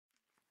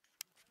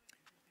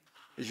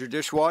Is your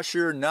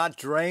dishwasher not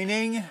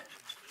draining?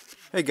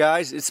 Hey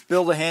guys, it's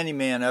Bill the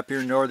Handyman up here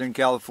in Northern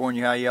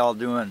California. How y'all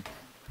doing?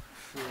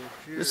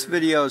 This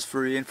video is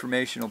for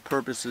informational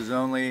purposes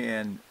only,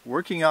 and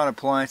working on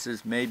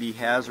appliances may be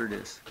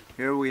hazardous.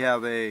 Here we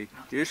have a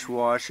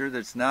dishwasher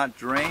that's not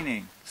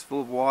draining. It's full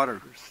of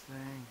water.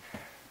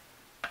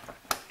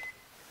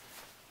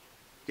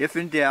 If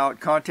in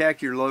doubt,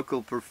 contact your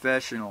local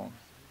professional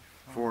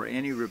for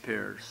any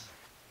repairs.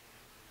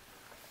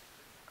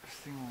 First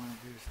thing I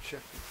want to do is check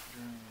this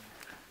drain.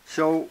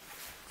 So,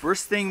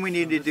 first thing we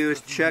need to do is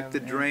check the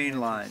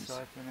drain lines.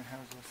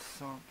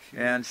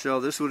 And so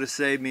this would have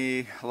saved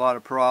me a lot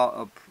of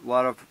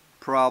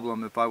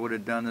problem if I would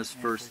have done this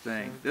first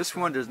thing. This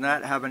one does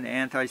not have an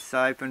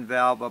anti-siphon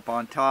valve up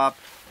on top,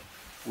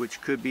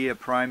 which could be a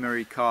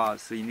primary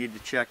cause. So you need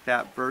to check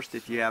that first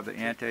if you have an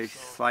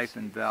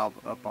anti-siphon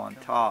valve up on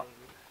top.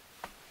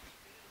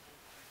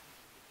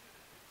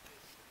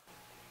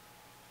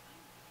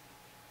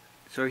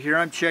 So here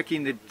I'm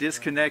checking the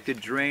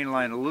disconnected drain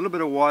line. A little bit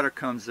of water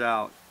comes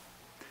out.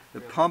 The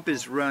pump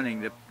is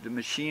running. The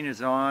machine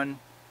is on,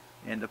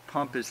 and the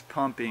pump is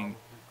pumping,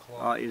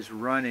 is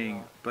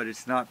running, but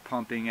it's not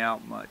pumping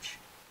out much.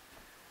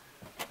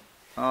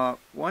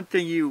 One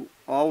thing you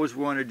always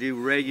want to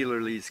do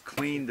regularly is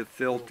clean the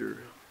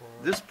filter.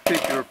 This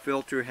particular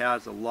filter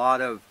has a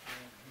lot of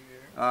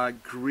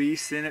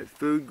grease in it,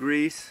 food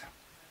grease.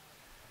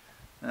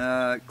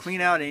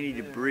 Clean out any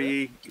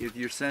debris. If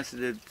you're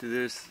sensitive to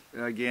this,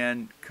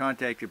 again,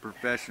 contact a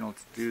professional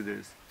to do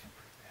this.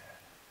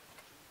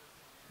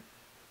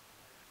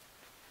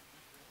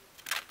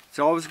 It's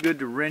always good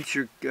to rinse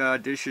your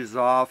dishes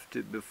off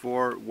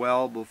before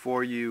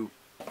you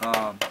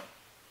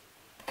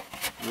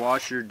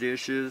wash your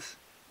dishes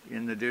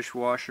in the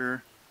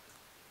dishwasher,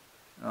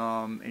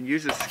 and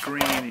use a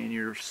screen in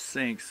your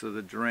sink so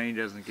the drain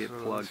doesn't get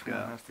plugged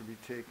up. Has to be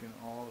taken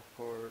all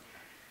apart.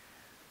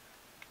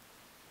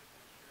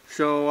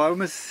 So I'm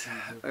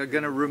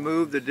going to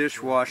remove the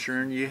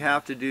dishwasher, and you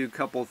have to do a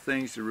couple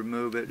things to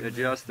remove it.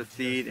 Adjust the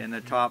feet and the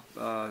top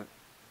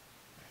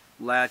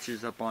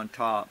latches up on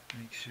top.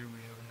 Make sure we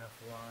have enough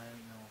line,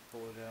 and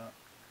we'll pull it out.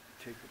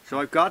 So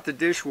I've got the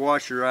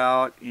dishwasher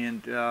out,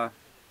 and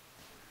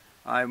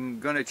I'm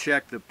going to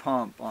check the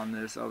pump on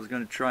this. I was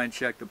going to try and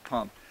check the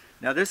pump.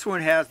 Now this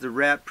one has the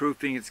rat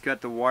proofing. It's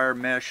got the wire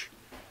mesh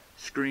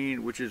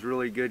screen, which is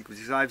really good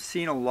because I've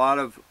seen a lot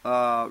of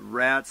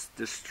rats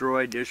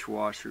destroy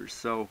dishwashers.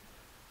 So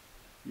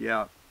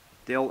yeah,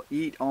 they'll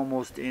eat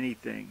almost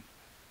anything.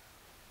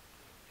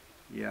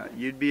 Yeah,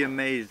 you'd be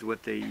amazed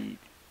what they eat.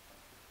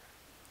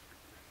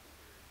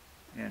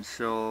 And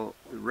so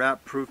the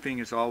rat proofing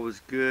is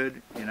always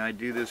good, and I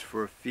do this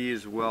for a fee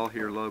as well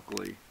here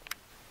locally.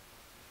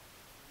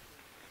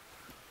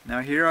 Now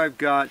here I've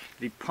got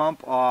the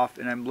pump off,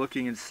 and I'm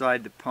looking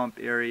inside the pump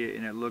area,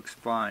 and it looks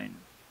fine.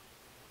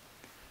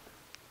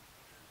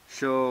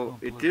 So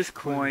at this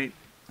point,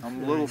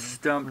 I'm a little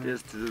stumped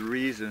as to the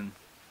reason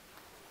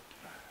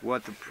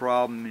what the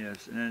problem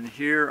is. And then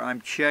here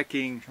I'm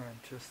checking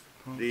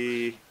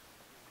the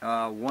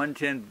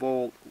 110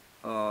 volt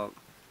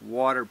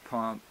water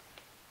pump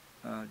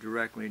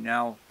directly.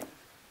 Now,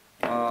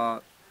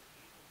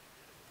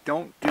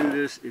 don't do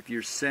this if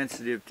you're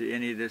sensitive to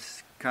any of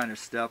this kind of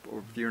stuff,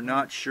 or if you're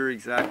not sure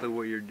exactly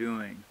what you're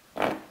doing.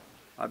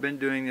 I've been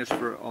doing this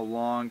for a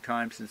long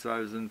time, since I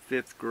was in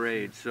 5th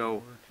grade,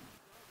 so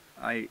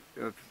I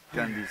have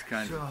done these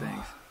kinds of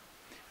things.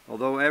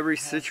 Although every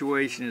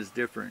situation is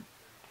different.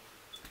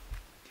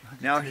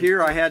 Now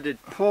here I had to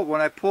pull,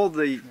 when I pulled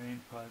the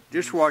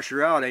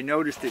dishwasher out, I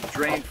noticed it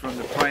drained from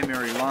the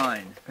primary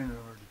line.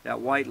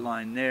 That white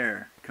line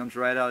there comes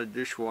right out of the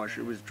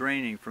dishwasher. It was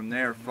draining from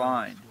there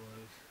fine.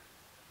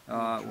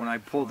 When I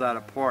pulled that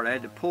apart, I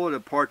had to pull it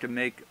apart to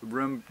make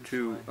room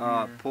to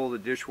pull the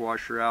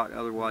dishwasher out.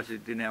 Otherwise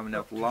it didn't have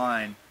enough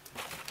line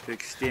to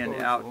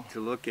extend out to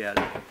look at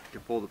it, to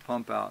pull the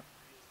pump out.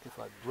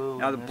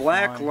 Now the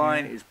black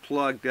line is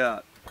plugged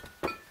up.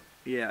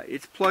 Yeah,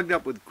 it's plugged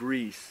up with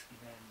grease.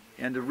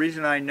 And the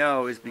reason I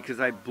know is because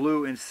I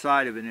blew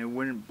inside of it and it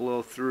wouldn't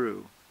blow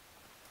through.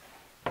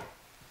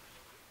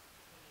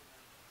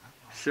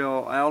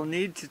 So I'll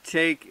need to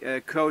take a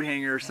coat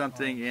hanger or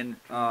something and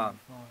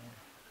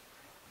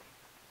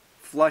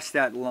flush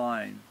that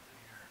line.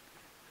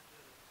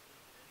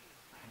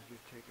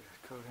 Take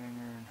a coat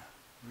hanger and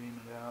ream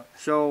it out.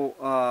 So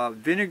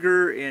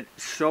vinegar and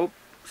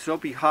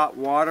soapy hot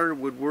water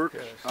would work.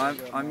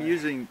 I'm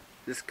using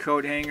this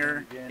coat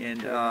hanger,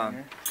 and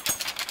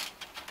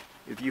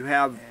if you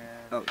have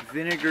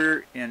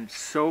vinegar and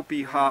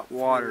soapy hot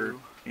water,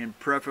 and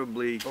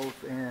preferably,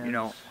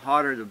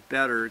 hotter the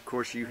better. Of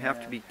course, you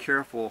have to be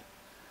careful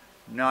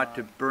not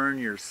to burn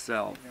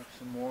yourself. You have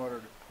some water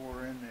to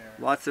pour in there.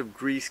 Lots of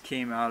grease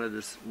came out of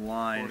this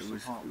line. It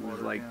was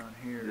like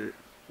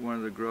one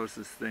of the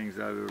grossest things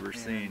I've ever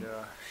seen.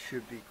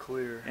 Should be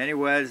clear.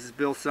 Anyway, this is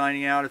Bill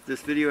signing out. If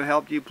this video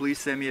helped you, please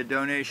send me a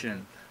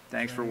donation.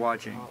 Thanks for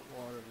watching. Hot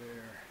water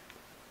there.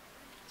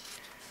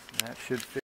 That should fit.